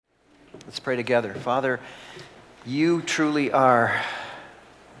Let's pray together. Father, you truly are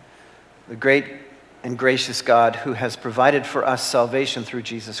the great and gracious God who has provided for us salvation through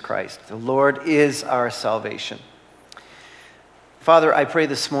Jesus Christ. The Lord is our salvation. Father, I pray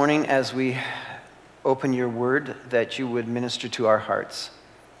this morning as we open your word that you would minister to our hearts.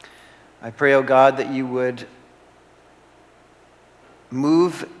 I pray, oh God, that you would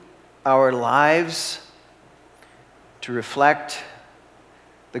move our lives to reflect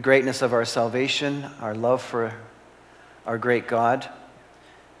the greatness of our salvation, our love for our great God,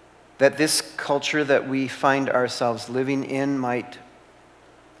 that this culture that we find ourselves living in might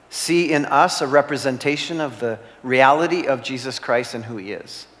see in us a representation of the reality of Jesus Christ and who he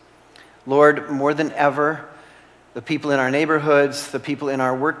is. Lord, more than ever, the people in our neighborhoods, the people in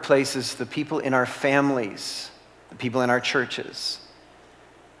our workplaces, the people in our families, the people in our churches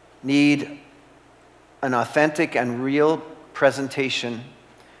need an authentic and real presentation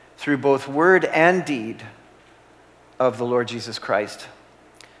through both word and deed of the Lord Jesus Christ,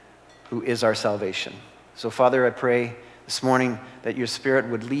 who is our salvation. So, Father, I pray this morning that your Spirit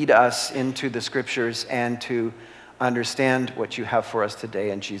would lead us into the Scriptures and to understand what you have for us today.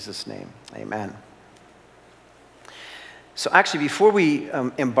 In Jesus' name, amen. So actually, before we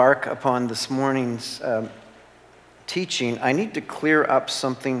embark upon this morning's teaching, I need to clear up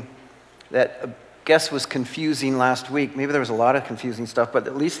something that I guess was confusing last week. Maybe there was a lot of confusing stuff, but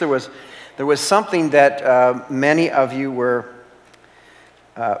at least there was something that many of you were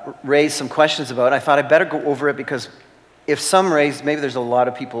raised some questions about. I thought I'd better go over it because if some raised, maybe there's a lot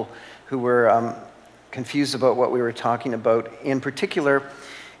of people who were confused about what we were talking about. In particular,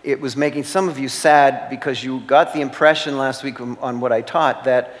 it was making some of you sad because you got the impression last week on what I taught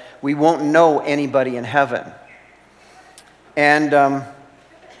that we won't know anybody in heaven.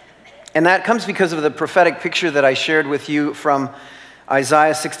 And that comes because of the prophetic picture that I shared with you from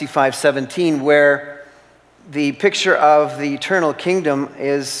Isaiah 65:17, where the picture of the eternal kingdom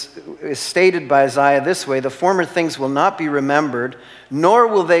is stated by Isaiah this way: the former things will not be remembered, nor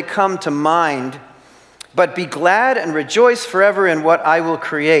will they come to mind, but be glad and rejoice forever in what I will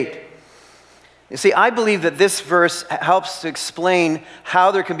create. You see, I believe that this verse helps to explain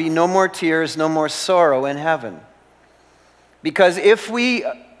how there can be no more tears, no more sorrow in heaven. Because if we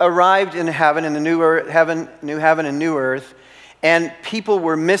arrived in heaven, in the new heaven and new earth, and people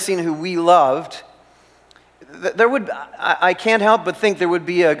were missing who we loved, I can't help but think there would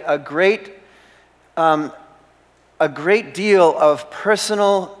be a great deal of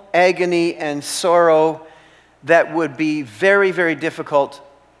personal agony and sorrow that would be very, very difficult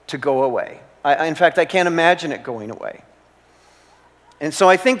to go away. In fact, I can't imagine it going away. And so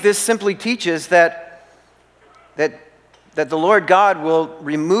I think this simply teaches that the Lord God will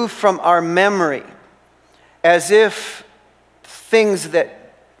remove from our memory, as if things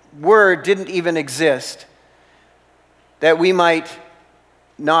that were didn't even exist, that we might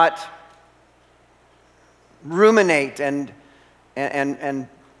not ruminate and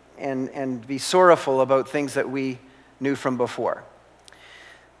be sorrowful about things that we knew from before.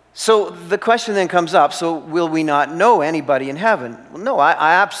 So the question then comes up, so will we not know anybody in heaven? Well, no,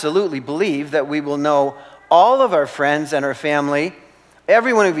 I absolutely believe that we will know all of our friends and our family,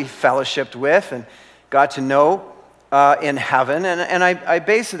 everyone who we fellowshipped with and got to know in heaven. And I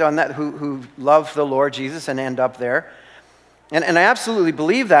base it on that, who love the Lord Jesus and end up there. And I absolutely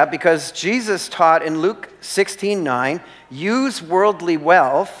believe that because Jesus taught in Luke 16:9, use worldly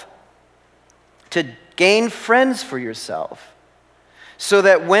wealth to gain friends for yourself, so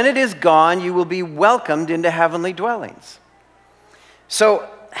that when it is gone, you will be welcomed into heavenly dwellings. So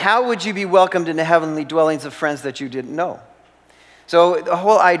how would you be welcomed into heavenly dwellings of friends that you didn't know? So the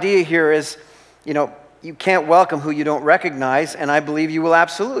whole idea here is, you can't welcome who you don't recognize, and I believe you will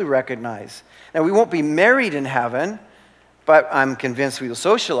absolutely recognize. Now, we won't be married in heaven, but I'm convinced we will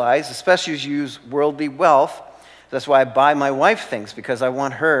socialize, especially as you use worldly wealth. That's why I buy my wife things, because I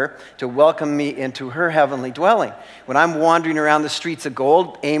want her to welcome me into her heavenly dwelling. When I'm wandering around the streets of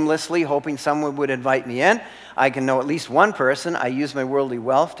gold aimlessly, hoping someone would invite me in, I can know at least one person. I use my worldly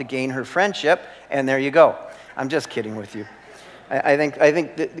wealth to gain her friendship, and there you go. I'm just kidding with you. I think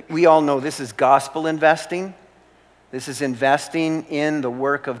that we all know this is gospel investing. This is investing in the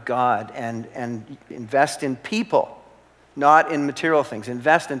work of God and invest in people, not in material things.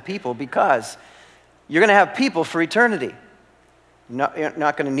 Invest in people because you're going to have people for eternity. You're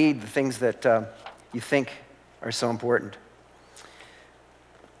not going to need the things that you think are so important.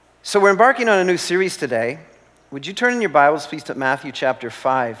 So we're embarking on a new series today. Would you turn in your Bibles, please, to Matthew chapter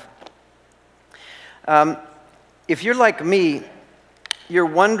 5. If you're like me, you're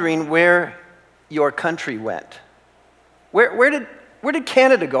wondering where your country went. Where Where did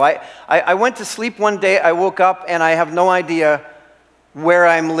Canada go? I went to sleep one day, I woke up, and I have no idea where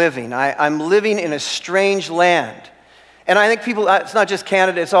I'm living. I'm living in a strange land. And I think people, it's not just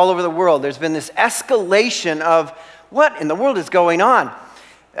Canada, it's all over the world. There's been this escalation of what in the world is going on?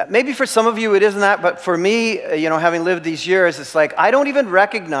 Maybe for some of you it isn't that, but for me, having lived these years, it's like I don't even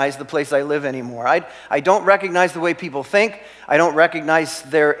recognize the place I live anymore. I don't recognize the way people think. I don't recognize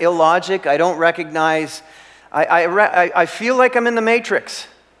their illogic. I don't recognize, I feel like I'm in the Matrix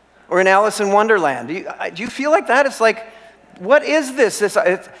or in Alice in Wonderland. Do you feel like that? It's like, what is this?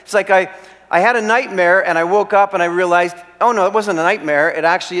 It's like I had a nightmare and I woke up and I realized, oh no, it wasn't a nightmare. It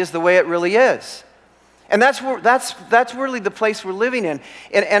actually is the way it really is. And that's really the place we're living in.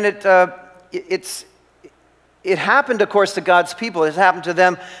 And it happened, of course, to God's people. It happened to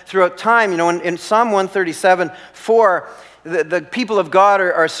them throughout time. In Psalm 137:4, the people of God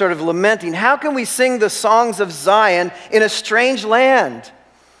are sort of lamenting, how can we sing the songs of Zion in a strange land?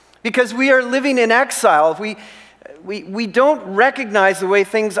 Because we are living in exile. We don't recognize the way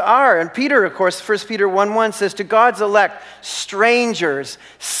things are. And Peter, of course, 1 Peter 1:1 says, to God's elect, strangers,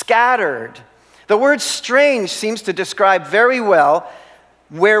 scattered. The word strange seems to describe very well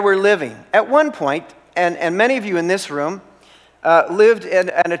where we're living. At one point, and many of you in this room lived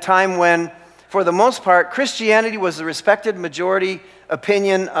at a time when, for the most part, Christianity was the respected majority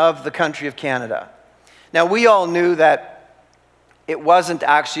opinion of the country of Canada. Now, we all knew that it wasn't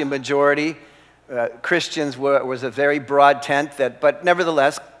actually a majority. Christians was a very broad tent, but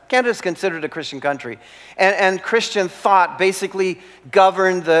nevertheless, Canada is considered a Christian country. And Christian thought basically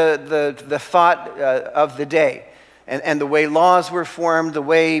governed the thought of the day. And the way laws were formed, the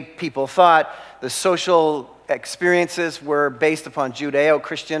way people thought, the social experiences were based upon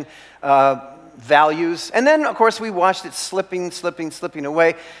Judeo-Christian values. And then, of course, we watched it slipping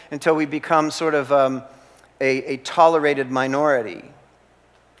away until we become sort of a tolerated minority.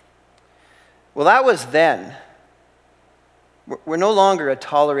 Well, that was then. We're no longer a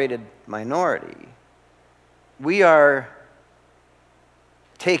tolerated minority. We are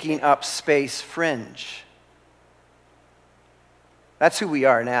taking up space fringe. That's who we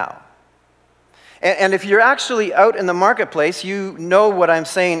are now. And if you're actually out in the marketplace, you know what I'm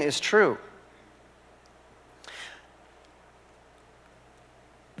saying is true.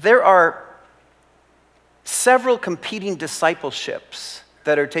 There are several competing discipleships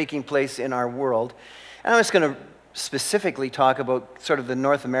that are taking place in our world. And I'm just going to specifically talk about sort of the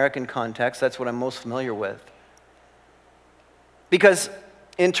North American context. That's what I'm most familiar with. Because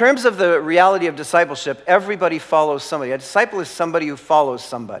in terms of the reality of discipleship, everybody follows somebody. A disciple is somebody who follows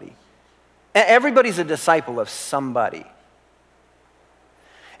somebody. Everybody's a disciple of somebody.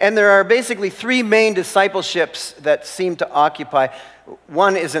 And there are basically three main discipleships that seem to occupy.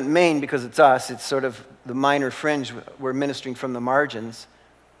 One isn't main because it's us. It's sort of the minor fringe. We're ministering from the margins.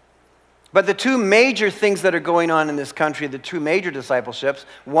 But the two major things that are going on in this country, the two major discipleships,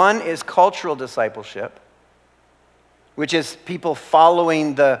 one is cultural discipleship, which is people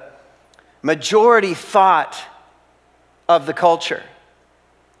following the majority thought of the culture.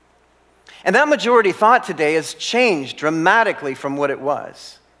 And that majority thought today has changed dramatically from what it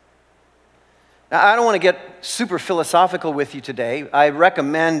was. Now, I don't want to get super philosophical with you today. I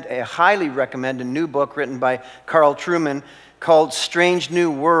highly recommend a new book written by Carl Trueman called Strange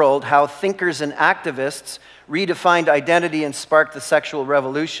New World, How Thinkers and Activists Redefined Identity and Sparked the Sexual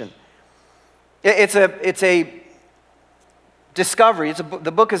Revolution. It's a discovery.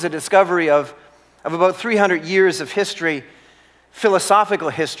 The book is a discovery of about 300 years of history, philosophical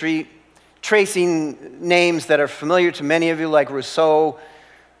history, tracing names that are familiar to many of you like Rousseau,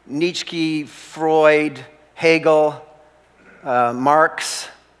 Nietzsche, Freud, Hegel, Marx.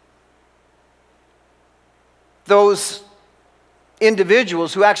 Those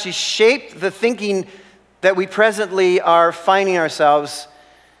individuals who actually shaped the thinking that we presently are finding ourselves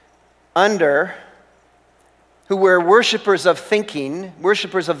under, who were worshipers of thinking,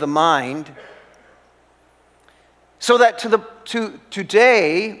 worshipers of the mind, so that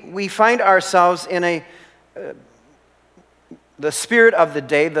today we find ourselves in the spirit of the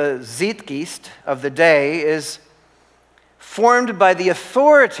day, the Zeitgeist of the day, is formed by the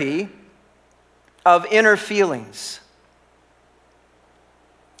authority of inner feelings.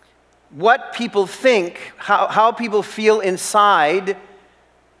 What people think, how people feel inside,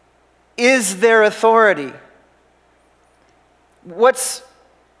 is their authority.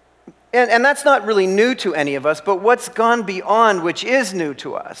 And that's not really new to any of us, but what's gone beyond, which is new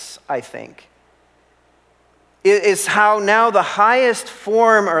to us, I think, is how now the highest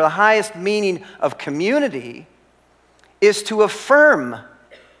form or the highest meaning of community is to affirm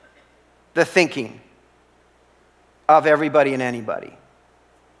the thinking of everybody and anybody.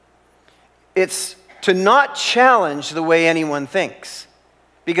 It's to not challenge the way anyone thinks,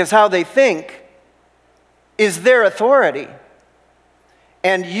 because how they think is their authority.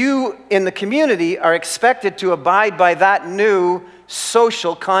 And you in the community are expected to abide by that new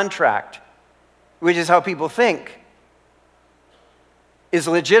social contract, which is how people think, is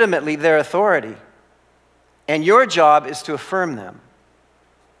legitimately their authority. And your job is to affirm them.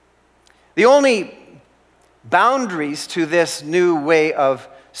 The only boundaries to this new way of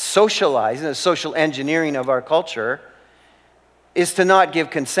socializing, the social engineering of our culture, is to not give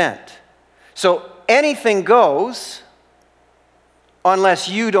consent. So anything goes unless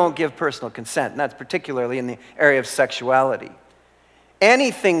you don't give personal consent, and that's particularly in the area of sexuality.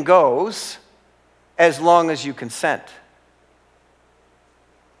 Anything goes as long as you consent.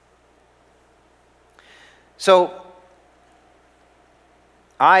 So,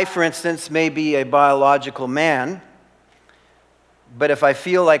 I, for instance, may be a biological man, but if I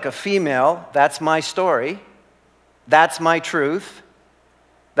feel like a female, that's my story, that's my truth,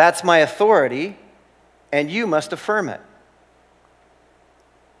 that's my authority, and you must affirm it.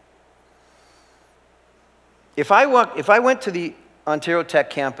 If I went to the Ontario Tech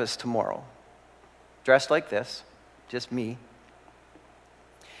campus tomorrow, dressed like this, just me,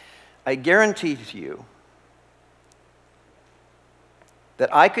 I guarantee to you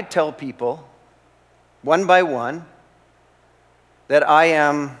that I could tell people, one by one, that I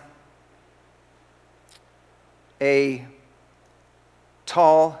am a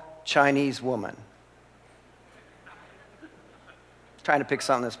tall Chinese woman. Trying to pick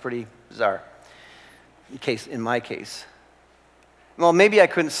something that's pretty bizarre, in my case. Well, maybe I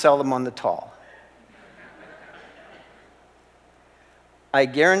couldn't sell them on the tall. I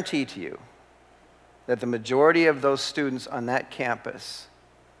guarantee to you that the majority of those students on that campus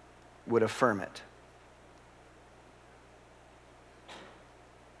would affirm it.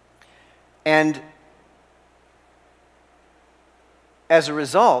 And as a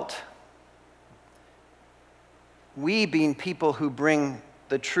result, we, being people who bring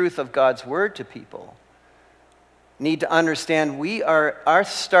the truth of God's word to people, need to understand our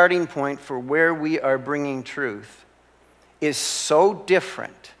starting point for where we are bringing truth is so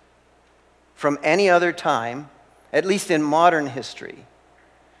different from any other time, at least in modern history.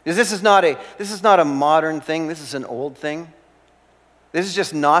 Because this is not a modern thing, this is an old thing. This is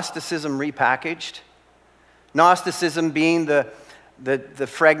just Gnosticism repackaged. Gnosticism being the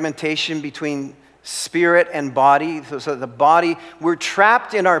fragmentation between spirit and body. So the body, we're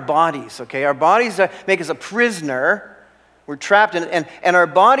trapped in our bodies, okay? Our bodies make us a prisoner. We're trapped in, and our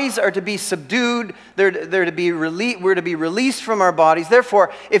bodies are to be subdued. We're to be released from our bodies.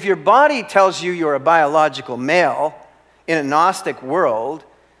 Therefore, if your body tells you you're a biological male in a Gnostic world,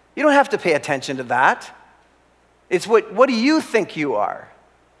 you don't have to pay attention to that. It's what do you think you are?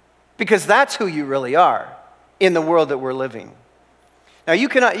 Because that's who you really are in the world that we're living. Now, you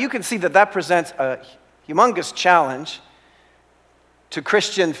can see that presents a humongous challenge to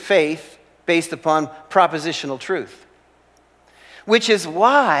Christian faith based upon propositional truth, which is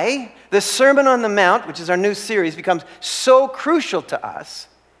why the Sermon on the Mount, which is our new series, becomes so crucial to us,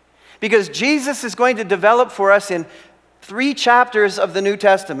 because Jesus is going to develop for us in 3 chapters of the New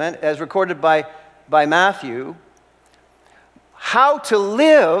Testament, as recorded by Matthew, how to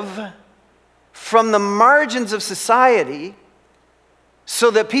live from the margins of society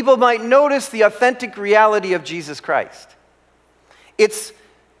so that people might notice the authentic reality of Jesus Christ. It's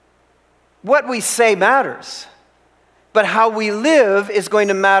what we say matters, but how we live is going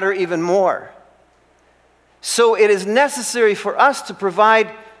to matter even more. So it is necessary for us to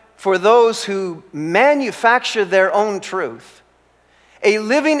provide for those who manufacture their own truth a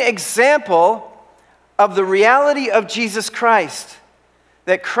living example of the reality of Jesus Christ,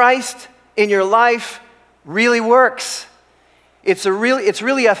 that Christ in your life really works. It's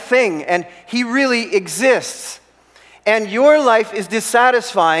really a thing, and he really exists. And your life is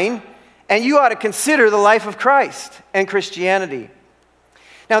dissatisfying, and you ought to consider the life of Christ and Christianity.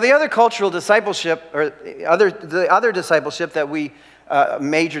 Now, the other cultural discipleship, or the other discipleship that we,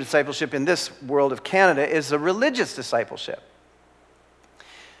 major discipleship in this world of Canada, is a religious discipleship.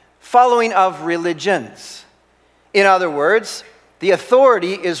 Following of religions. In other words, the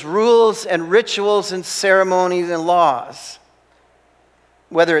authority is rules and rituals and ceremonies and laws.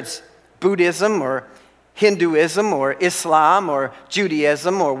 Whether it's Buddhism or Hinduism or Islam or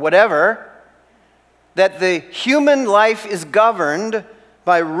Judaism or whatever, that the human life is governed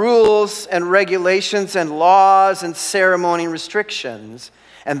by rules and regulations and laws and ceremony restrictions.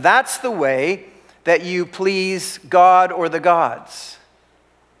 And that's the way that you please God or the gods.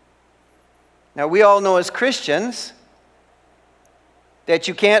 Now, we all know as Christians that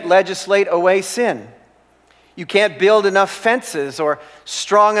you can't legislate away sin. You can't build enough fences or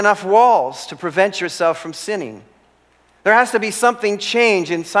strong enough walls to prevent yourself from sinning. There has to be something change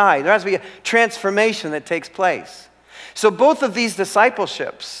inside. There has to be a transformation that takes place. So both of these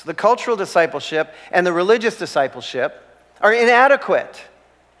discipleships, the cultural discipleship and the religious discipleship, are inadequate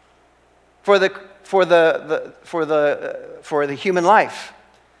for the human life.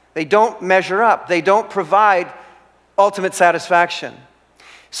 They don't measure up. They don't provide ultimate satisfaction.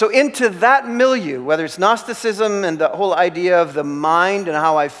 So into that milieu, whether it's Gnosticism and the whole idea of the mind and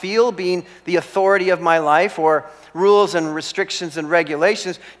how I feel being the authority of my life, or rules and restrictions and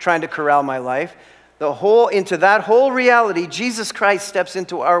regulations trying to corral my life, into that whole reality, Jesus Christ steps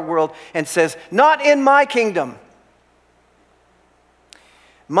into our world and says, not in my kingdom.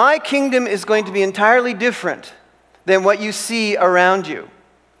 My kingdom is going to be entirely different than what you see around you.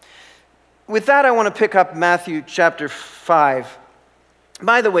 With that, I want to pick up Matthew chapter 5.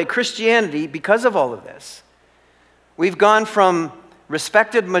 By the way, Christianity, because of all of this, we've gone from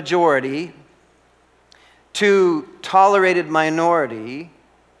respected majority to tolerated minority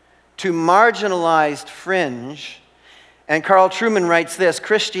to marginalized fringe. And Carl Trueman writes this: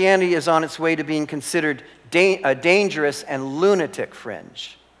 Christianity is on its way to being considered a dangerous and lunatic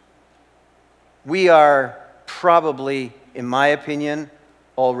fringe. We are probably, in my opinion,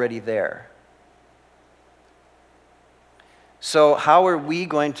 already there. So how are we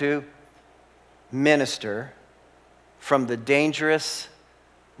going to minister from the dangerous,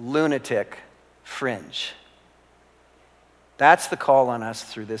 lunatic fringe? That's the call on us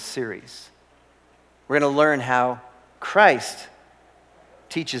through this series. We're going to learn how Christ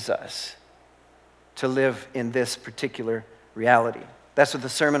teaches us to live in this particular reality. That's what the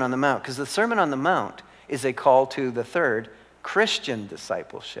Sermon on the Mount, because the Sermon on the Mount is a call to the third, Christian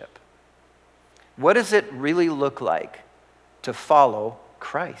discipleship. What does it really look like to follow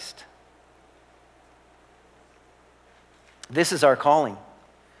Christ? This is our calling.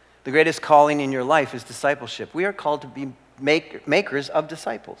 The greatest calling in your life is discipleship. We are called to be makers of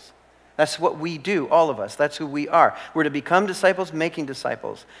disciples. That's what we do, all of us. That's who we are. We're to become disciples, making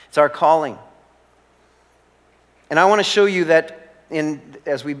disciples. It's our calling. And I want to show you that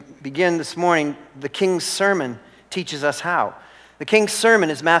as we begin this morning, the King's Sermon teaches us how. The King's Sermon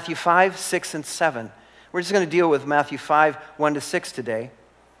is Matthew 5, 6, and 7. We're just going to deal with Matthew 5, 1 to 6 today.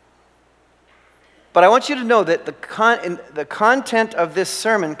 But I want you to know that the content of this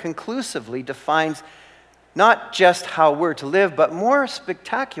sermon conclusively defines not just how we're to live, but more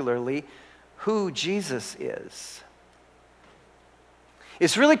spectacularly, who Jesus is.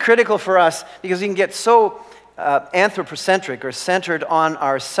 It's really critical for us because we can get so anthropocentric or centered on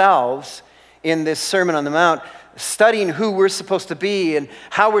ourselves in this Sermon on the Mount, studying who we're supposed to be and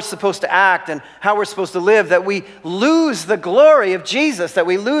how we're supposed to act and how we're supposed to live, that we lose the glory of Jesus, that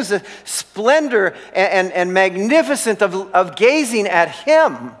we lose the splendor and magnificence of gazing at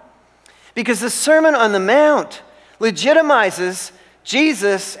Him. Because the Sermon on the Mount legitimizes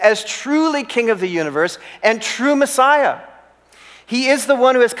Jesus as truly King of the universe and true Messiah. He is the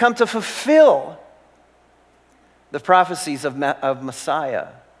one who has come to fulfill the prophecies of Messiah.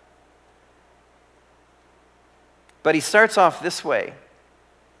 But he starts off this way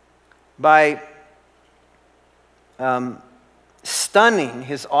by stunning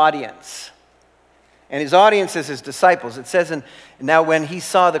his audience. And his audience is his disciples. It says, now when he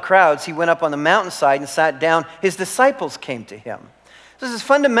saw the crowds, he went up on the mountainside and sat down. His disciples came to him. So this is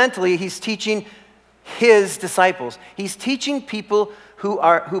fundamentally, he's teaching his disciples. He's teaching people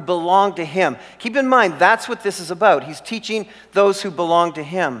who belong to him. Keep in mind, that's what this is about. He's teaching those who belong to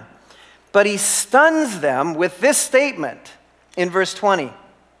him. But he stuns them with this statement in verse 20.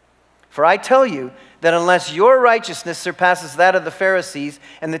 For I tell you that unless your righteousness surpasses that of the Pharisees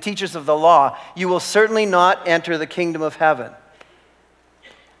and the teachers of the law, you will certainly not enter the kingdom of heaven.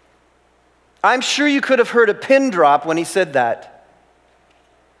 I'm sure you could have heard a pin drop when he said that.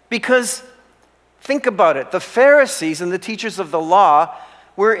 Because think about it. The Pharisees and the teachers of the law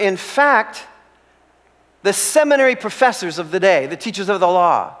were in fact the seminary professors of the day, the teachers of the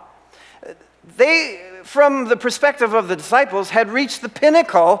law. They, from the perspective of the disciples, had reached the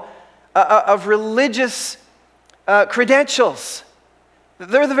pinnacle of religious credentials.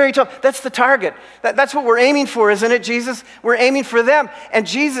 They're the very top. That's the target. That's what we're aiming for, isn't it, Jesus? We're aiming for them. And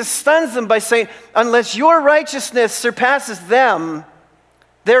Jesus stuns them by saying, unless your righteousness surpasses them,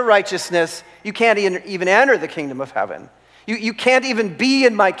 their righteousness, you can't even enter the kingdom of heaven. You can't even be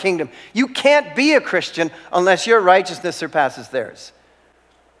in my kingdom. You can't be a Christian unless your righteousness surpasses theirs.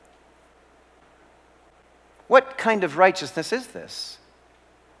 What kind of righteousness is this?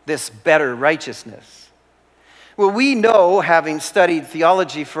 This better righteousness. Well, we know, having studied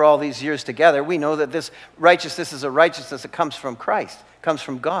theology for all these years together, we know that this righteousness is a righteousness that comes from Christ, comes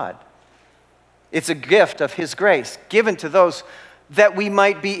from God. It's a gift of his grace given to those that we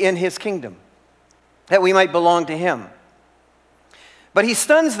might be in his kingdom, that we might belong to him. But he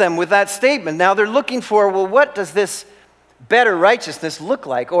stuns them with that statement. Now they're looking for, well, what does this better righteousness look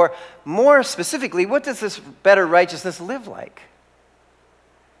like? Or more specifically, what does this better righteousness live like?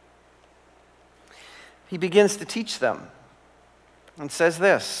 He begins to teach them and says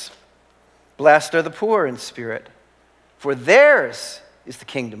this: "Blessed are the poor in spirit, for theirs is the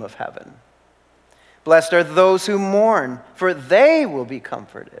kingdom of heaven. Blessed are those who mourn, for they will be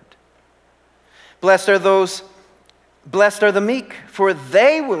comforted. Blessed are the meek, for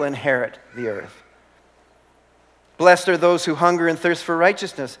they will inherit the earth. Blessed are those who hunger and thirst for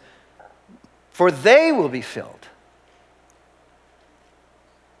righteousness, for they will be filled."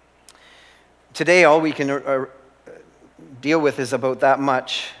 Today, all we can deal with is about that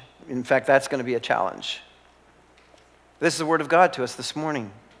much. In fact, that's going to be a challenge. This is the word of God to us this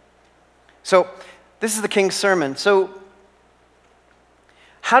morning. So, this is the King's Sermon. So,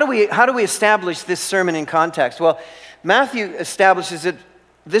 how do we establish this sermon in context? Well, Matthew establishes it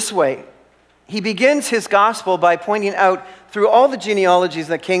this way. He begins his gospel by pointing out through all the genealogies of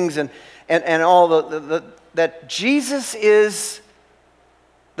the kings and all that Jesus is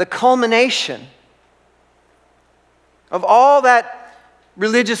the culmination of all that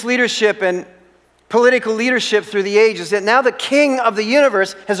religious leadership and political leadership through the ages, that now the King of the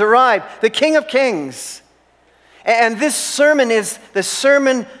universe has arrived, the King of Kings. And this sermon is the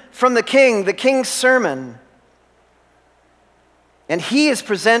sermon from the King's sermon. And he is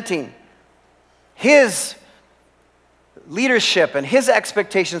presenting his leadership and his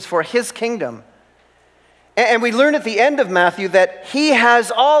expectations for his kingdom. And we learn at the end of Matthew that he has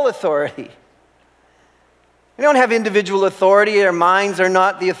all authority. We don't have individual authority. Our minds are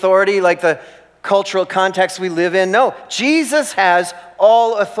not the authority like the cultural context we live in. No, Jesus has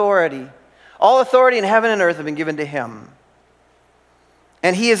all authority. All authority in heaven and earth have been given to him.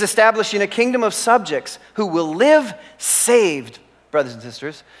 And he is establishing a kingdom of subjects who will live saved, brothers and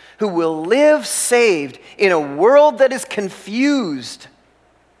sisters, who will live saved in a world that is confused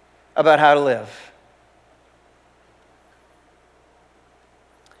about how to live.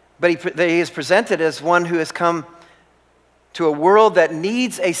 But he is presented as one who has come to a world that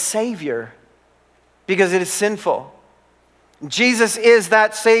needs a Savior because it is sinful. Jesus is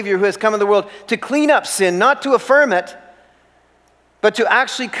that Savior who has come in the world to clean up sin, not to affirm it, but to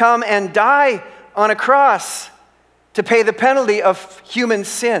actually come and die on a cross to pay the penalty of human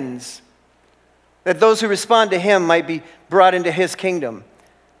sins, that those who respond to him might be brought into his kingdom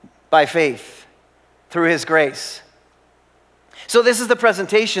by faith through his grace. So this is the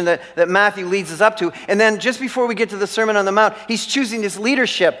presentation that Matthew leads us up to. And then just before we get to the Sermon on the Mount, he's choosing this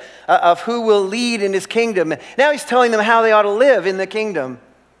leadership of who will lead in his kingdom. Now he's telling them how they ought to live in the kingdom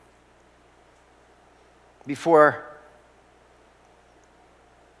before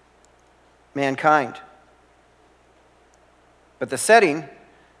mankind. But the setting,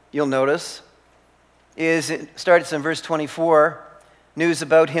 you'll notice, it starts in verse 24. News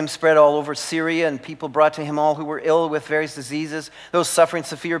about him spread all over Syria, and people brought to him all who were ill with various diseases, those suffering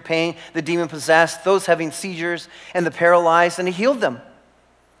severe pain, the demon-possessed, those having seizures, and the paralyzed, and he healed them.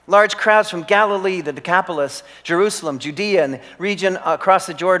 Large crowds from Galilee, the Decapolis, Jerusalem, Judea, and the region across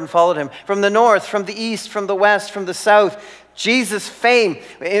the Jordan followed him. From the north, from the east, from the west, from the south, Jesus' fame.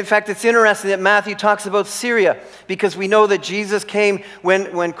 In fact, it's interesting that Matthew talks about Syria because we know that Jesus came when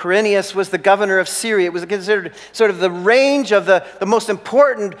Quirinius was the governor of Syria. It was considered sort of the range of the most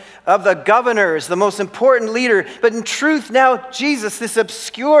important of the governors, the most important leader. But in truth, now Jesus, this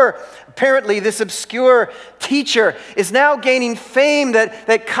obscure teacher, is now gaining fame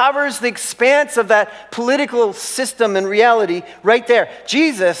that covers the expanse of that political system and reality right there.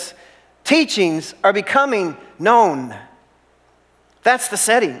 Jesus' teachings are becoming known. That's the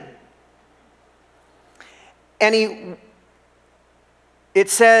setting. And it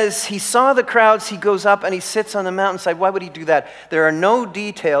says, he saw the crowds, he goes up and he sits on the mountainside. Why would he do that? There are no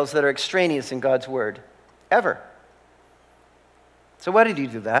details that are extraneous in God's word, ever. So why did he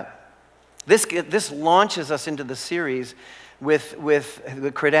do that? This launches us into the series with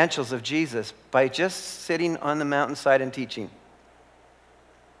the credentials of Jesus by just sitting on the mountainside and teaching.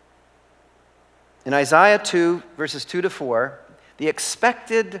 In Isaiah 2, verses 2 to 4, the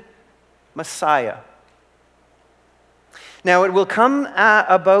expected Messiah. Now it will come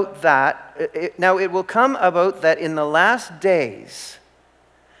about that in the last days,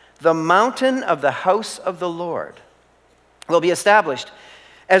 the mountain of the house of the Lord will be established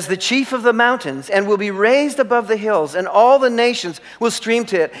as the chief of the mountains, and will be raised above the hills, and all the nations will stream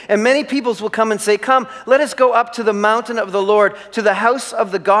to it. And many peoples will come and say, come, let us go up to the mountain of the Lord, to the house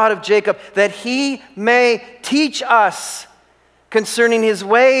of the God of Jacob, that he may teach us concerning his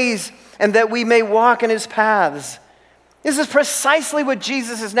ways, and that we may walk in his paths. This is precisely what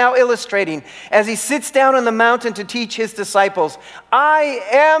Jesus is now illustrating as he sits down on the mountain to teach his disciples. I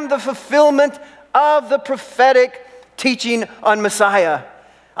am the fulfillment of the prophetic teaching on Messiah.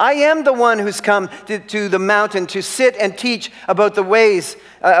 I am the one who's come to the mountain to sit and teach about the ways,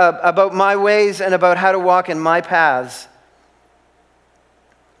 about my ways and about how to walk in my paths.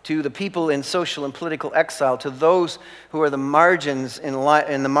 To the people in social and political exile, to those who are the margins in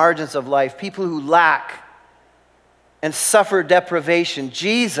the margins of life, people who lack and suffer deprivation.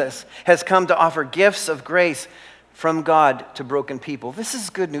 Jesus has come to offer gifts of grace from God to broken people. This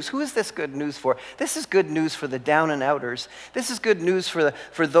is good news. Who is this good news for? This is good news for the down and outers. This is good news for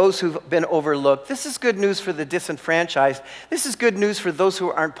those who've been overlooked. This is good news for the disenfranchised. This is good news for those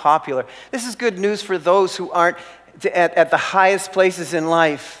who aren't popular. This is good news for those who aren't at the highest places in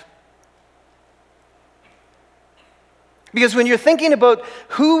life. Because when you're thinking about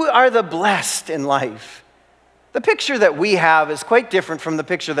who are the blessed in life, the picture that we have is quite different from the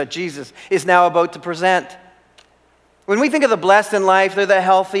picture that Jesus is now about to present. When we think of the blessed in life, they're the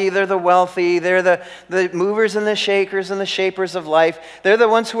healthy, they're the wealthy, they're the movers and the shakers and the shapers of life. They're the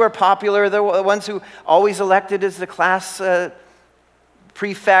ones who are popular, they're the ones who always elected as the class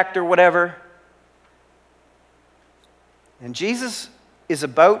prefect or whatever. And Jesus is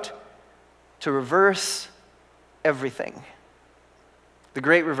about to reverse everything. The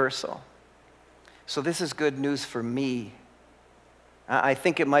great reversal. So this is good news for me. I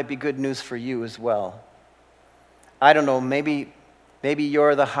think it might be good news for you as well. I don't know, maybe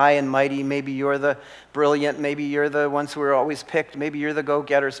you're the high and mighty, maybe you're the brilliant, maybe you're the ones who are always picked, maybe you're the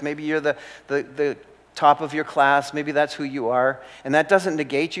go-getters, maybe you're the top of your class, maybe that's who you are. And that doesn't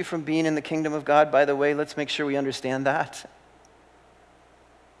negate you from being in the kingdom of God, by the way. Let's make sure we understand that.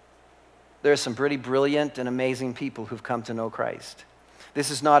 There are some pretty brilliant and amazing people who've come to know Christ. This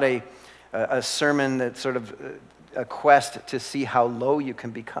is not a sermon that's sort of a quest to see how low you can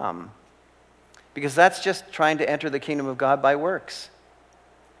become. Because that's just trying to enter the kingdom of God by works.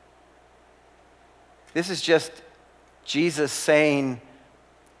 This is just Jesus saying,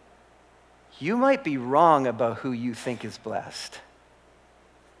 you might be wrong about who you think is blessed.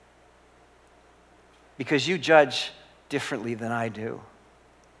 Because you judge differently than I do.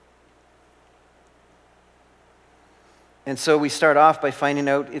 And so we start off by finding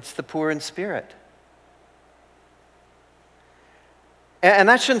out it's the poor in spirit. And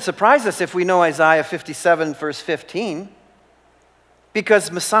that shouldn't surprise us if we know Isaiah 57, verse 15,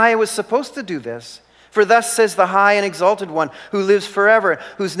 because Messiah was supposed to do this. For thus says the high and exalted one, who lives forever,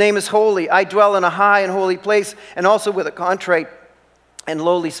 whose name is holy. I dwell in a high and holy place, and also with a contrite and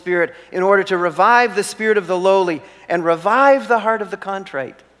lowly spirit, in order to revive the spirit of the lowly and revive the heart of the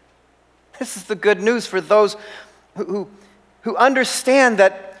contrite. This is the good news for those who understand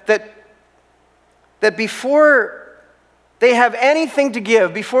that before they have anything to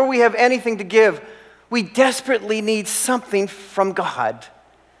give, before we have anything to give, we desperately need something from God.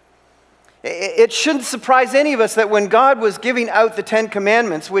 It shouldn't surprise any of us that when God was giving out the 10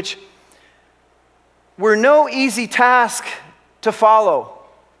 Commandments, which were no easy task to follow,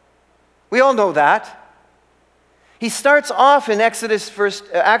 we all know that. He starts off in Exodus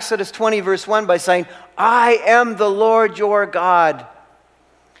 20, verse 1 by saying, I am the Lord your God,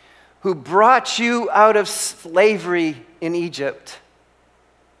 who brought you out of slavery in Egypt.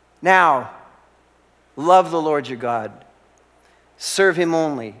 Now, love the Lord your God. Serve him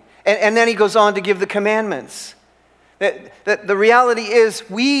only. And then he goes on to give the commandments. That the reality is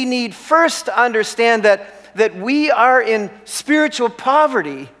we need first to understand that we are in spiritual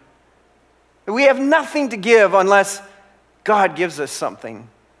poverty. We have nothing to give unless God gives us something.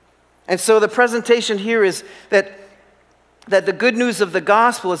 And so the presentation here is that the good news of the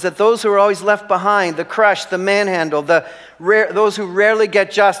gospel is that those who are always left behind, the crushed, the manhandled, those who rarely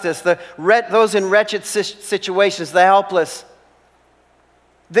get justice, those in wretched situations, the helpless,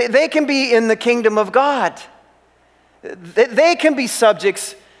 they can be in the kingdom of God. They can be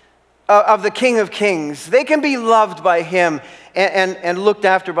subjects of the King of Kings. They can be loved by him and looked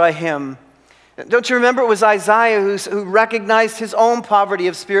after by him. Don't you remember it was Isaiah who recognized his own poverty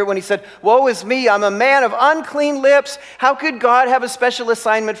of spirit when he said, woe is me, I'm a man of unclean lips. How could God have a special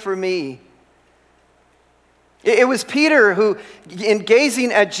assignment for me? It was Peter who, in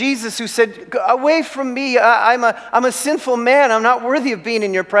gazing at Jesus, who said, away from me, I'm a sinful man. I'm not worthy of being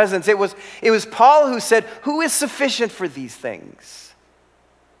in your presence. It was Paul who said, who is sufficient for these things?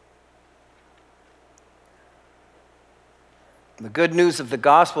 The good news of the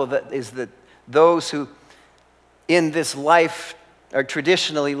gospel is that those who in this life are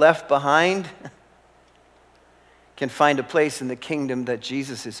traditionally left behind can find a place in the kingdom that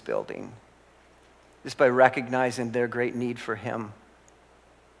Jesus is building, just by recognizing their great need for him.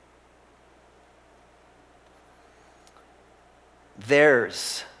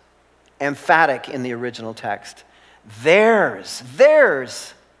 Theirs, emphatic in the original text, theirs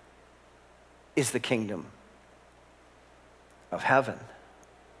is the kingdom of heaven.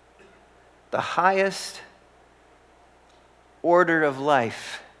 The highest order of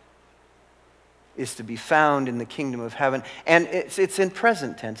life is to be found in the kingdom of heaven. And it's in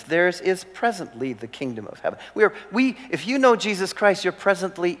present tense. Theirs is presently the kingdom of heaven. If you know Jesus Christ, you're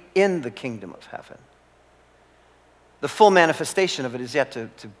presently in the kingdom of heaven. The full manifestation of it is yet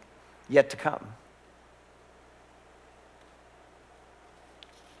to come.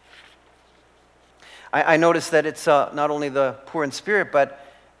 I notice that it's not only the poor in spirit, but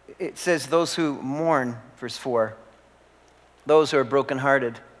it says those who mourn, verse 4, those who are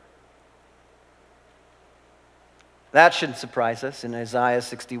brokenhearted. That shouldn't surprise us. In Isaiah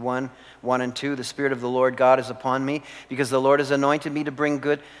 61, 1 and 2, the Spirit of the Lord God is upon me, because the Lord has anointed me to bring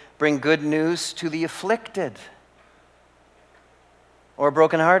good news to the afflicted or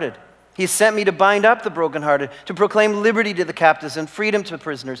brokenhearted. He sent me to bind up the brokenhearted, to proclaim liberty to the captives and freedom to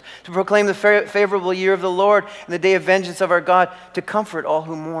prisoners, to proclaim the favorable year of the Lord and the day of vengeance of our God, to comfort all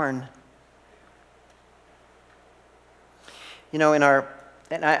who mourn. You know, and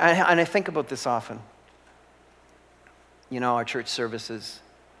I think about this often. You know, our church services,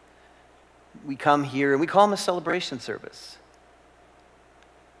 we come here and we call them a celebration service.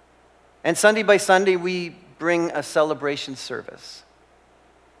 And Sunday by Sunday, we bring a celebration service.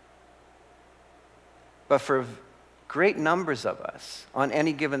 But for great numbers of us on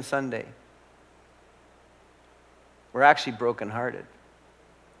any given Sunday, we're actually brokenhearted.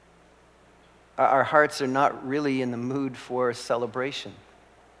 Our hearts are not really in the mood for celebration.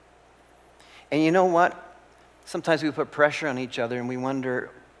 And you know what? Sometimes we put pressure on each other and we wonder,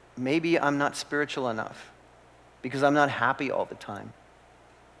 maybe I'm not spiritual enough because I'm not happy all the time.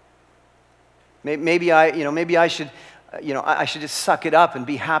 Maybe I should just suck it up and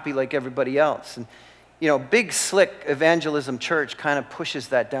be happy like everybody else. And big slick evangelism church kind of pushes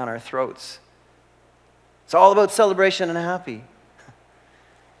that down our throats. It's all about celebration and happy.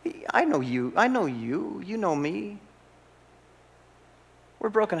 I know you, you know me. We're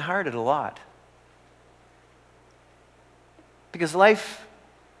brokenhearted a lot. Because life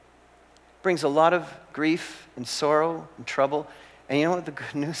brings a lot of grief and sorrow and trouble. And you know what the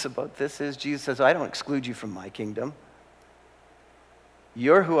good news about this is? Jesus says, I don't exclude you from my kingdom.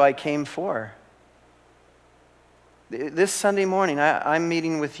 You're who I came for. This Sunday morning, I'm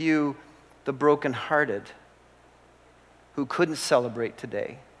meeting with you, the brokenhearted, who couldn't celebrate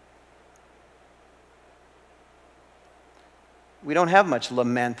today. We don't have much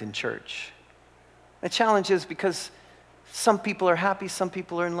lament in church. The challenge is because some people are happy, some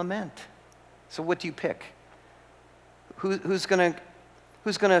people are in lament. So what do you pick? Who's going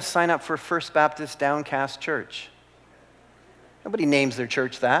to sign up for First Baptist Downcast Church? Nobody names their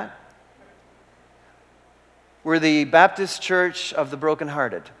church that. We're the Baptist Church of the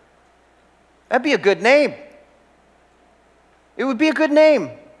Brokenhearted. That'd be a good name. It would be a good name.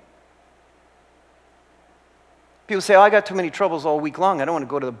 People say, I got too many troubles all week long. I don't want to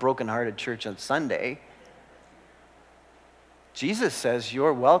go to the brokenhearted church on Sunday. Jesus says,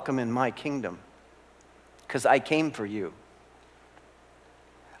 you're welcome in my kingdom because I came for you.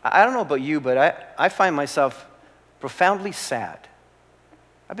 I don't know about you, but I find myself profoundly sad.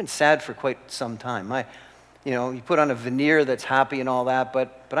 I've been sad for quite some time. You put on a veneer that's happy and all that,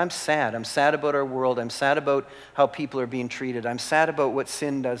 but I'm sad. I'm sad about our world. I'm sad about how people are being treated. I'm sad about what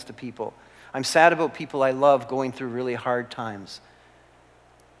sin does to people. I'm sad about people I love going through really hard times.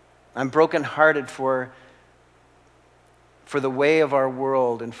 I'm brokenhearted for the way of our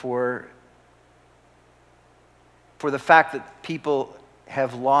world and for the fact that people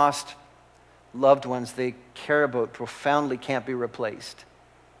have lost loved ones they care about profoundly can't be replaced.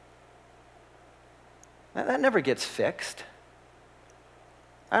 That never gets fixed.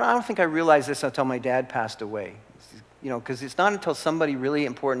 I don't think I realized this until my dad passed away. Because it's not until somebody really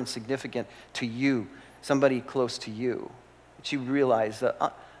important and significant to you, somebody close to you, that you realize that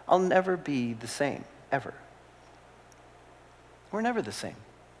I'll never be the same, ever. We're never the same.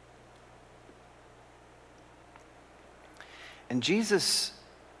 And Jesus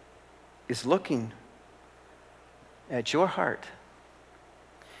is looking at your heart.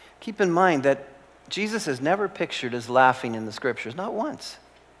 Keep in mind that Jesus is never pictured as laughing in the scriptures, not once.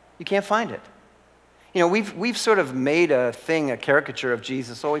 You can't find it. You know, we've sort of made a caricature of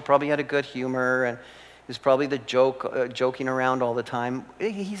Jesus. Oh, he probably had a good humor, and he was probably the joking around all the time.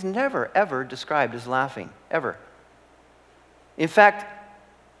 He's never, ever described as laughing, ever. In fact,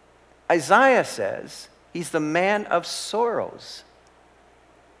 Isaiah says he's the man of sorrows.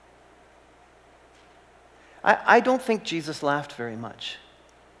 I don't think Jesus laughed very much.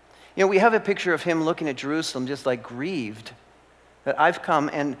 You know, we have a picture of him looking at Jerusalem just like grieved that I've come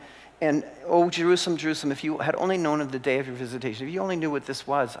and oh, Jerusalem, Jerusalem, if you had only known of the day of your visitation, if you only knew what this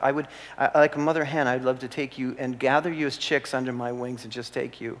was, like a mother hen, I'd love to take you and gather you as chicks under my wings and just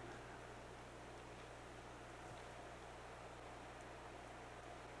take you.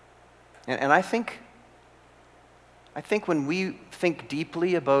 And I think when we think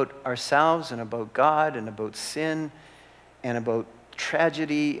deeply about ourselves and about God and about sin and about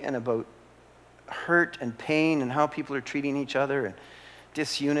tragedy and about hurt and pain and how people are treating each other and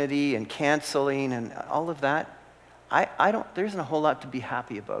disunity and canceling and all of that, there isn't a whole lot to be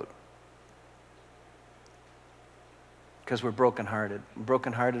happy about. Because we're brokenhearted. We're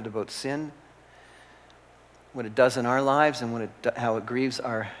brokenhearted about sin, what it does in our lives, and how it grieves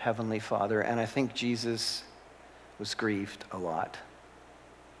our Heavenly Father. And I think Jesus was grieved a lot.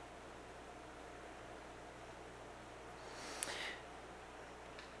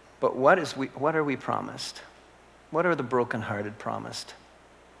 But what are we promised? What are the brokenhearted promised?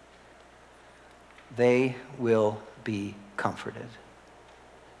 They will be comforted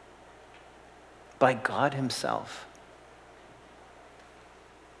by God Himself.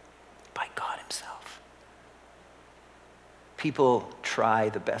 By God Himself. People try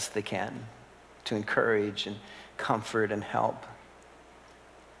the best they can to encourage and comfort and help.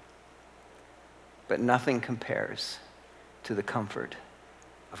 But nothing compares to the comfort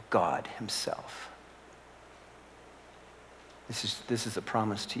of God Himself. This is a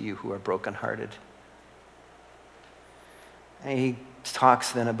promise to you who are brokenhearted. And he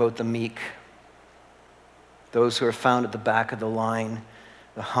talks then about the meek, those who are found at the back of the line,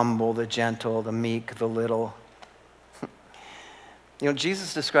 the humble, the gentle, the meek, the little. You know,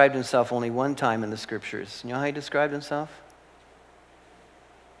 Jesus described himself only one time in the scriptures. You know how he described himself?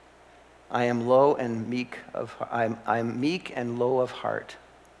 I am low and meek I'm meek and low of heart.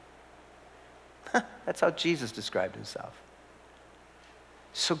 That's how Jesus described himself.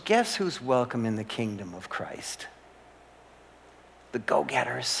 So guess who's welcome in the kingdom of Christ? The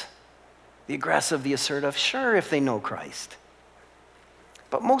go-getters, the aggressive, the assertive, sure, if they know Christ.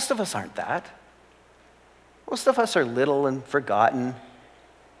 But most of us aren't that. Most of us are little and forgotten.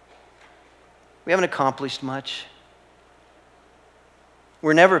 We haven't accomplished much.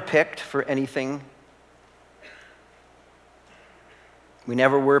 We're never picked for anything. We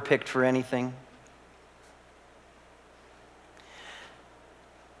never were picked for anything.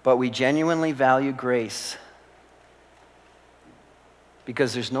 But we genuinely value grace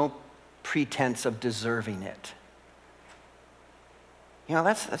because there's no pretense of deserving it. You know,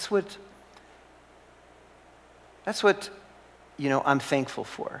 that's what I'm thankful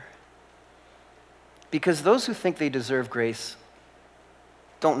for. Because those who think they deserve grace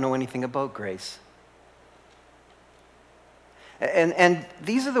don't know anything about grace. And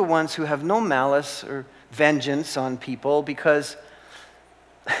these are the ones who have no malice or vengeance on people because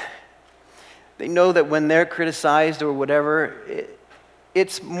they know that when they're criticized or whatever,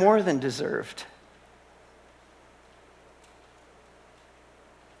 it's more than deserved.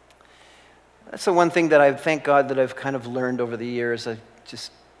 That's the one thing that I thank God that I've kind of learned over the years.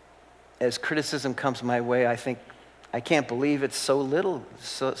 As criticism comes my way, I think, I can't believe it's so little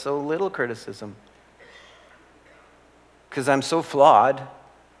criticism. Because I'm so flawed.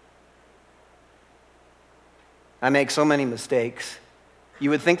 I make so many mistakes. You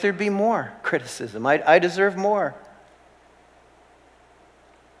would think there'd be more criticism. I deserve more.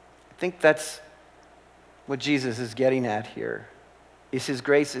 I think that's what Jesus is getting at here. Is His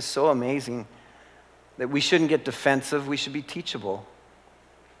grace is so amazing that we shouldn't get defensive, we should be teachable.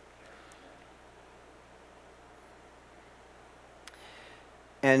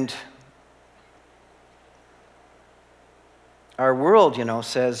 And our world,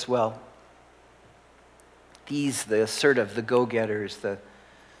 says, well, the assertive, the go-getters,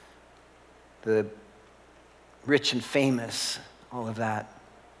 the rich and famous, all of that.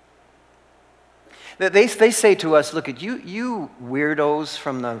 They say to us, look at you weirdos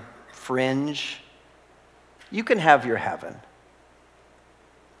from the fringe, you can have your heaven.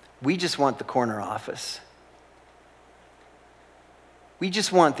 We just want the corner office. We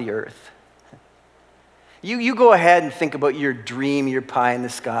just want the earth. You go ahead and think about your dream, your pie in the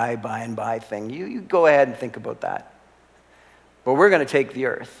sky, by and by thing. You go ahead and think about that. But we're going to take the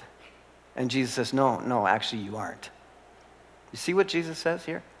earth. And Jesus says, no, actually you aren't. You see what Jesus says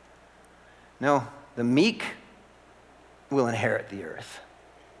here? No, the meek will inherit the earth.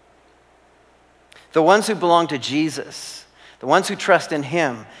 The ones who belong to Jesus, the ones who trust in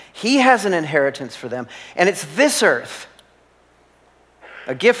him, he has an inheritance for them. And it's this earth,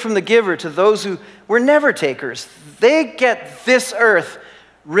 a gift from the giver to those who were never takers. They get this earth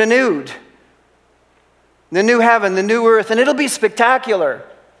renewed. The new heaven, the new earth, and it'll be spectacular.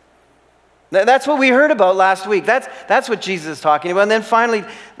 That's what we heard about last week. That's what Jesus is talking about. And then finally,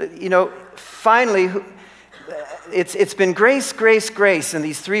 it's been grace, grace, grace in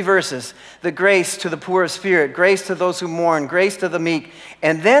these 3 verses. The grace to the poor of spirit, grace to those who mourn, grace to the meek.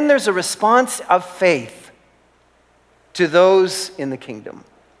 And then there's a response of faith to those in the kingdom.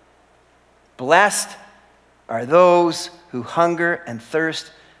 Blessed are those who hunger and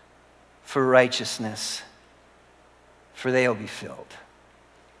thirst for righteousness, for they will be filled.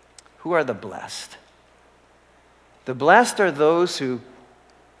 Who are the blessed? The blessed are those who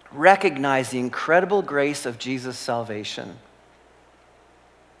recognize the incredible grace of Jesus' salvation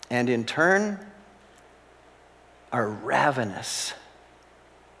and in turn are ravenous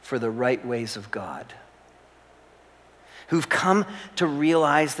for the right ways of God. Who've come to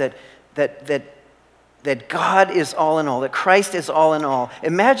realize that God is all in all, that Christ is all in all.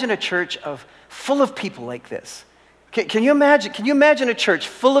 Imagine a church full of people like this. Can you imagine a church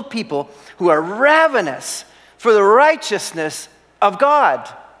full of people who are ravenous for the righteousness of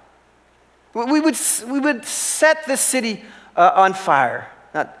God? We would set this city on fire,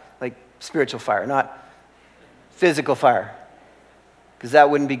 not like spiritual fire, not physical fire, because that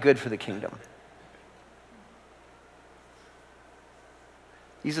wouldn't be good for the kingdom.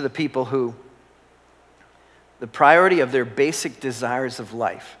 These are the people who, the priority of their basic desires of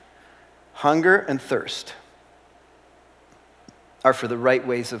life, hunger and thirst, are for the right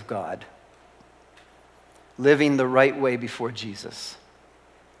ways of God, living the right way before Jesus.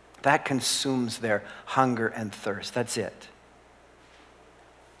 That consumes their hunger and thirst. That's it.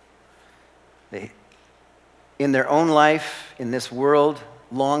 They, in their own life, in this world,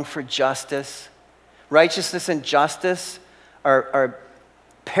 long for justice. Righteousness and justice are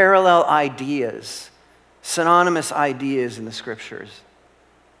parallel ideas, synonymous ideas in the scriptures.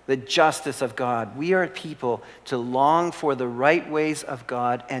 The justice of God. We are people to long for the right ways of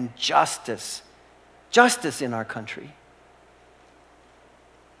God and justice in our country.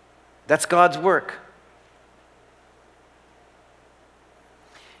 That's God's work.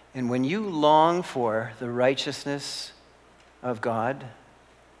 And when you long for the righteousness of God,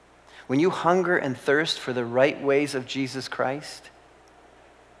 when you hunger and thirst for the right ways of Jesus Christ,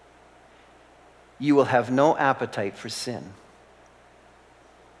 you will have no appetite for sin.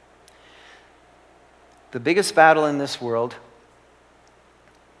 The biggest battle in this world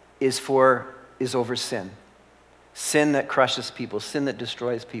is over sin. Sin that crushes people, sin that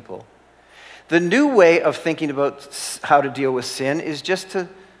destroys people. The new way of thinking about how to deal with sin is just to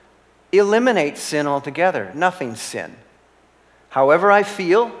eliminate sin altogether. Nothing's sin. However I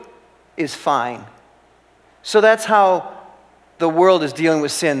feel is fine. So that's how the world is dealing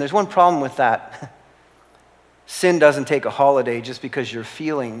with sin. There's one problem with that. Sin doesn't take a holiday just because your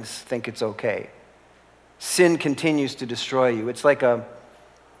feelings think it's okay. Sin continues to destroy you. It's like a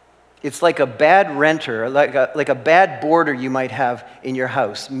bad renter, like a bad boarder you might have in your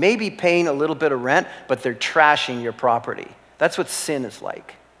house. Maybe paying a little bit of rent, but they're trashing your property. That's what sin is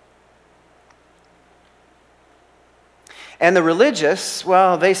like. And the religious,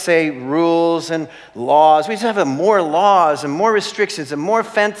 well, they say rules and laws. We just have more laws and more restrictions and more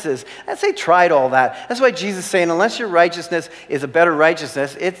fences. As they tried all that. That's why Jesus is saying, unless your righteousness is a better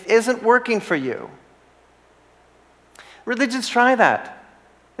righteousness, it isn't working for you. Religions try that.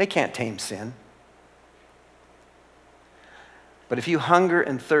 They can't tame sin. But if you hunger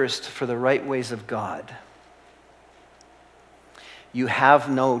and thirst for the right ways of God, you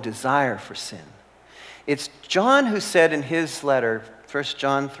have no desire for sin. It's John who said in his letter, 1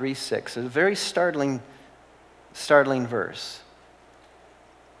 John 3:6, a very startling verse.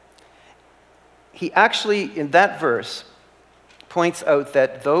 He actually, in that verse, points out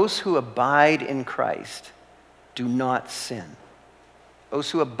that those who abide in Christ do not sin.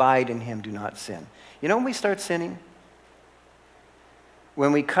 Those who abide in him do not sin. You know when we start sinning?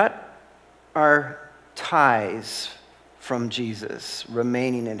 When we cut our ties from Jesus,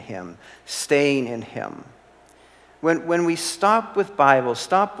 remaining in him, staying in him. When we stop with Bible,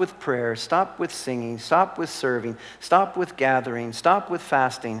 stop with prayer, stop with singing, stop with serving, stop with gathering, stop with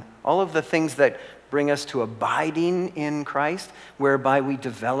fasting, all of the things that bring us to abiding in Christ, whereby we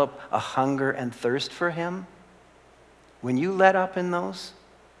develop a hunger and thirst for him, when you let up in those,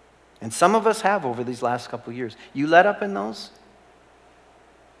 And some of us have over these last couple of years. You let up in those?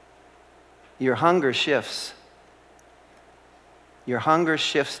 Your hunger shifts. Your hunger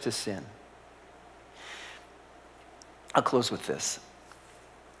shifts to sin. I'll close with this.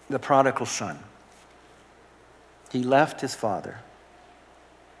 The prodigal son. He left his father.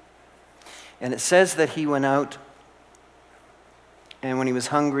 And it says that he went out, and when he was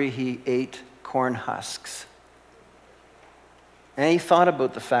hungry, he ate corn husks. And he thought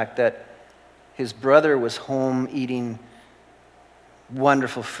about the fact that his brother was home eating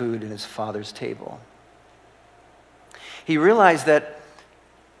wonderful food at his father's table. He realized that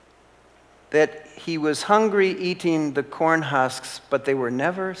he was hungry eating the corn husks, but they were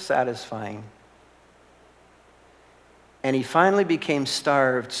never satisfying. And he finally became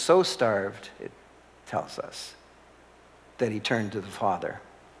starved, so starved, it tells us, that he turned to the Father.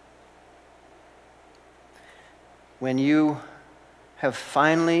 When you have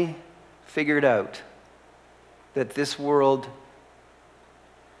finally figured out that this world,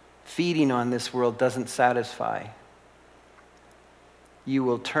 feeding on this world doesn't satisfy, you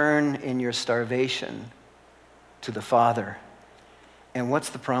will turn in your starvation to the Father. And what's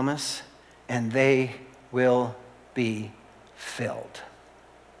the promise? And they will be filled.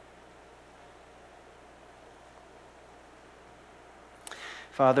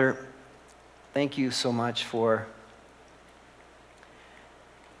 Father, thank you so much for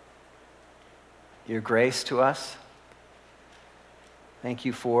your grace to us. Thank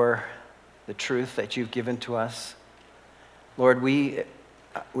you for the truth that you've given to us. Lord, we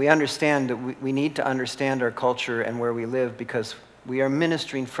understand that we need to understand our culture and where we live because we are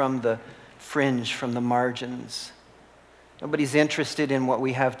ministering from the fringe, from the margins. Nobody's interested in what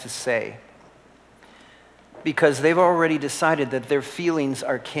we have to say because they've already decided that their feelings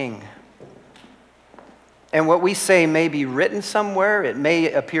are king. And what we say may be written somewhere, it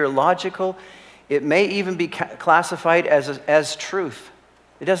may appear logical, it may even be classified as truth.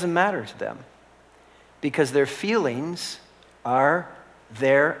 It doesn't matter to them because their feelings are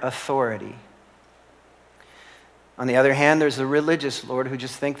their authority. On the other hand, there's the religious, Lord, who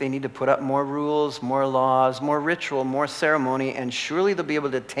just think they need to put up more rules, more laws, more ritual, more ceremony, and surely they'll be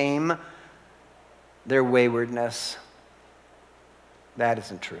able to tame their waywardness. That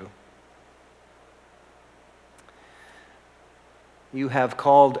isn't true. You have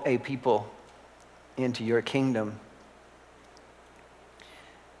called a people into your kingdom.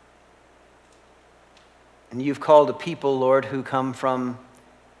 And you've called a people, Lord, who come from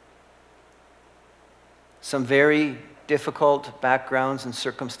some very difficult backgrounds and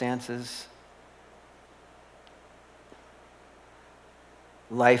circumstances.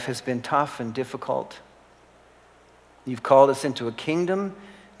 Life has been tough and difficult. You've called us into a kingdom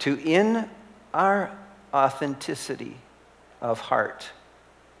to, in our authenticity of heart,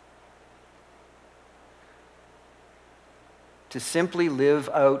 to simply live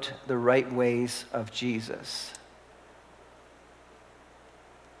out the right ways of Jesus.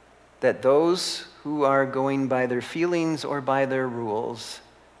 That those who are going by their feelings or by their rules,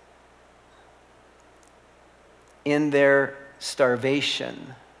 in their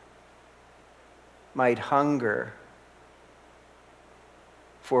starvation, might hunger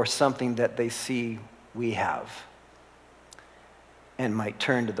for something that they see we have and might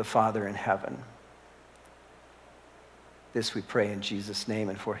turn to the Father in heaven. This we pray in Jesus' name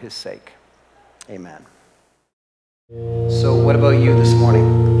and for his sake. Amen. So what about you this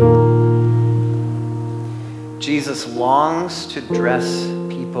morning? Jesus longs to dress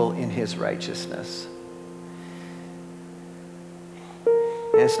people in his righteousness.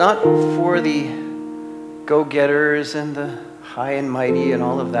 And it's not for the go-getters and the high and mighty and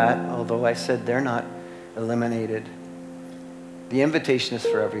all of that, although I said they're not eliminated. The invitation is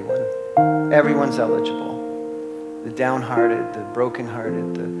for everyone. Everyone's eligible. The downhearted, the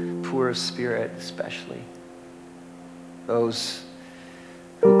brokenhearted, the poor of spirit especially. Those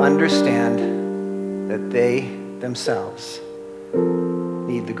who understand that they themselves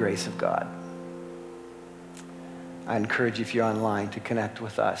need the grace of God. I encourage you, if you're online, to connect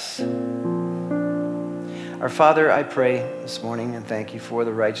with us. Our Father, I pray this morning and thank you for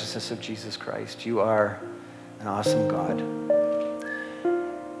the righteousness of Jesus Christ. You are an awesome God.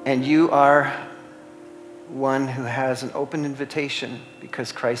 And you are one who has an open invitation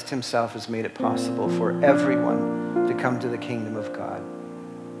because Christ himself has made it possible for everyone to come to the kingdom of God,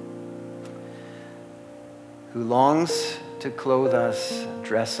 who longs to clothe us,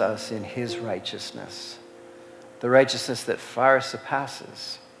 dress us in his righteousness, the righteousness that far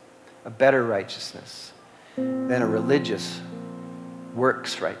surpasses a better righteousness than a religious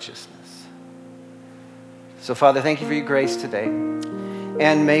works righteousness. So, Father, thank you for your grace today.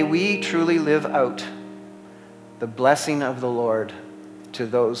 And may we truly live out the blessing of the Lord to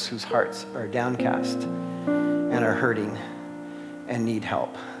those whose hearts are downcast and are hurting and need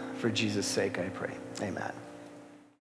help. For Jesus' sake, I pray. Amen.